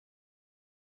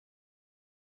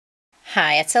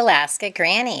Hi, it's Alaska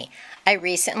Granny. I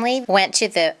recently went to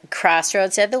the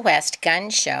Crossroads of the West gun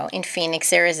show in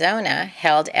Phoenix, Arizona,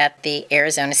 held at the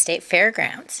Arizona State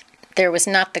Fairgrounds. There was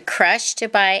not the crush to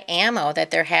buy ammo that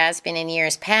there has been in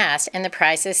years past, and the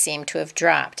prices seem to have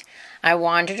dropped. I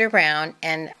wandered around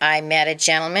and I met a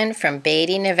gentleman from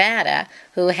Beatty, Nevada,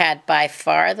 who had by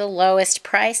far the lowest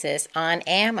prices on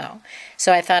ammo.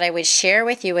 So I thought I would share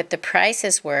with you what the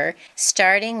prices were,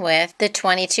 starting with the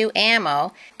 .22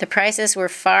 ammo. The prices were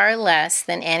far less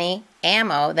than any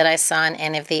ammo that I saw on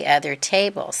any of the other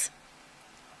tables.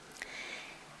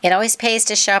 It always pays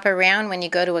to shop around when you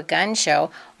go to a gun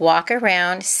show. Walk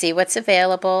around, see what's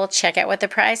available, check out what the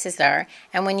prices are,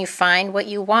 and when you find what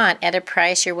you want at a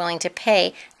price you're willing to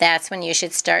pay, that's when you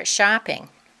should start shopping.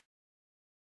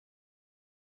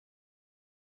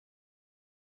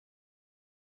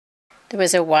 There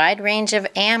was a wide range of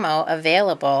ammo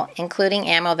available, including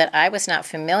ammo that I was not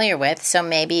familiar with, so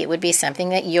maybe it would be something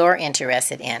that you're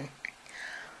interested in.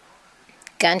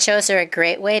 Gun shows are a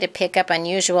great way to pick up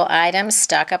unusual items,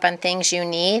 stock up on things you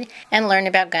need, and learn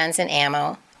about guns and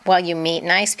ammo while you meet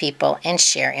nice people and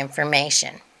share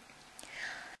information.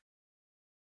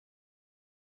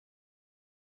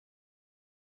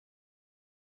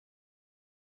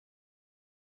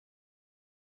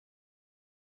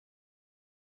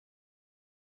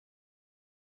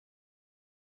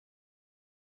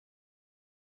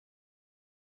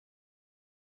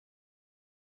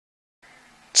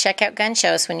 Check out gun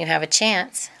shows when you have a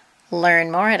chance.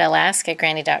 Learn more at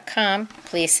alaskagranny.com.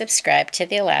 Please subscribe to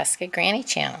the Alaska Granny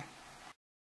channel.